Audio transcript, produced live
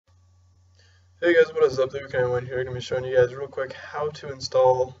Hey guys, what is up? Luke here. I'm going to be showing you guys real quick how to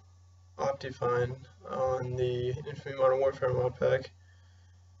install Optifine on the Infamy Modern Warfare mod pack.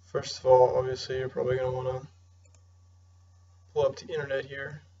 First of all, obviously you're probably going to want to pull up the internet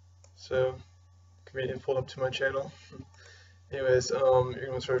here, so conveniently pulled up to my channel. Anyways, you're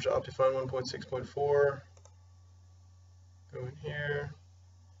going to search Optifine 1.6.4, go in here,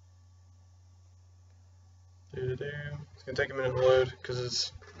 it's going to take a minute to load because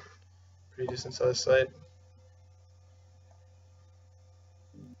it's a pretty decent sized site.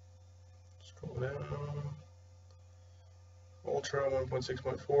 Scroll down. Ultra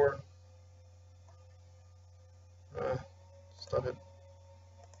 1.6.4. Stop it.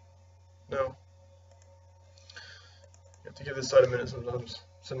 No. You have to give this site a minute sometimes.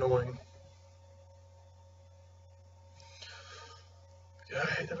 It's annoying. God,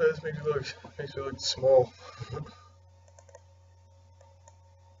 I hate that this makes me look small.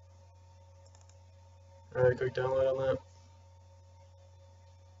 Alright, click download on that.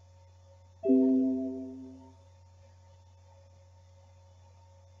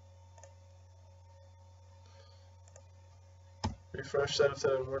 Refresh that if that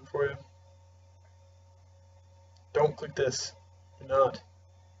didn't work for you. Don't click this. Do not.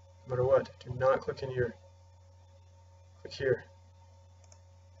 No matter what, do not click in here. Click here.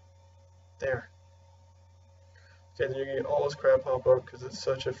 There. Okay, then you're gonna get all this crap pop up because it's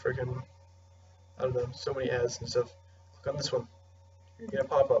such a freaking, I don't know, so many ads and stuff. Click on this one. You're gonna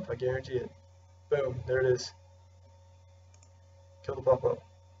pop up, I guarantee it. Boom, there it is. Kill the pop up.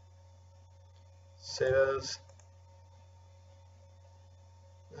 Save as.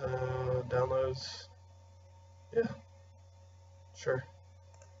 Downloads. Yeah. Sure.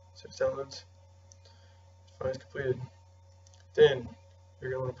 Save downloads. Fine, it's completed. Then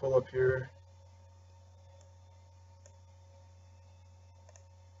you're gonna want to pull up your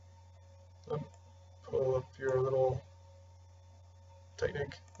little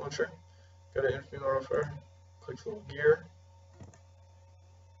Technic launcher. Go to Infamy Warfare. Click the little gear.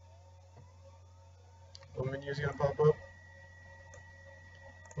 The menu is gonna pop up.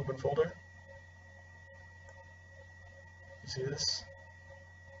 Open folder. You see this?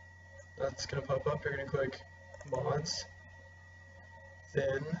 That's gonna pop up. You're gonna click mods.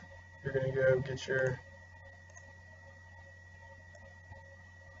 Then you're gonna go get your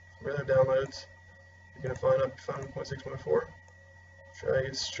regular downloads. You're gonna find Optifine 1.6.4. Drag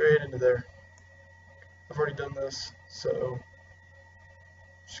it straight into there. I've already done this, so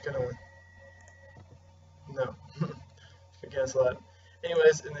just gonna cancel that.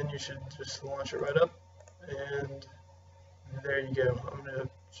 Anyways, and then you should just launch it right up, and there you go. I'm gonna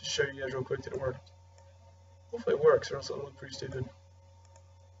just show you guys real quick that it worked. Hopefully it works, or else it'll look pretty stupid.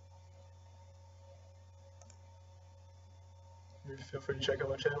 Feel free to check out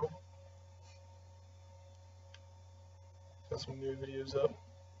my channel. Got some new videos up.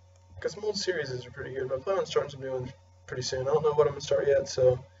 Got some old series that are pretty good, but I plan on starting some new ones pretty soon. I don't know what I'm gonna start yet,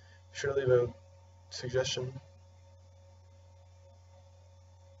 so be sure to leave a suggestion.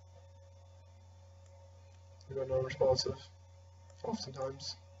 You're non-responsive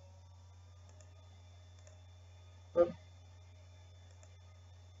oftentimes. But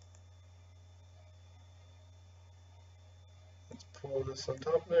let's pull this on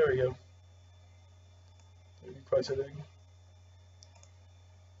top. There we go. Maybe quite so big.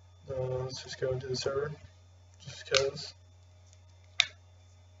 Let's just go into the server, just because.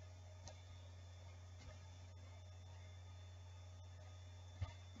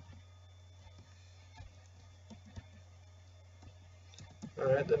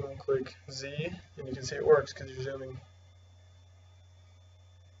 Alright, then we'll click Z, and you can see it works because you're zooming.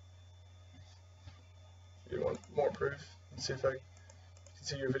 If you want more proof, let's see if you can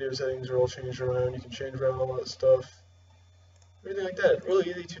see your video settings are all changed around. You can change around all that stuff. Everything like that. Really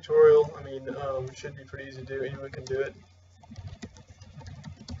easy tutorial. I mean, it should be pretty easy to do. Anyone can do it.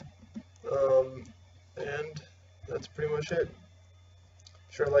 And that's pretty much it. Be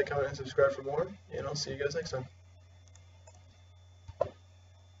sure to like, comment, and subscribe for more, and I'll see you guys next time.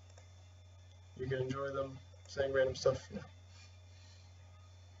 You can enjoy them saying random stuff for now.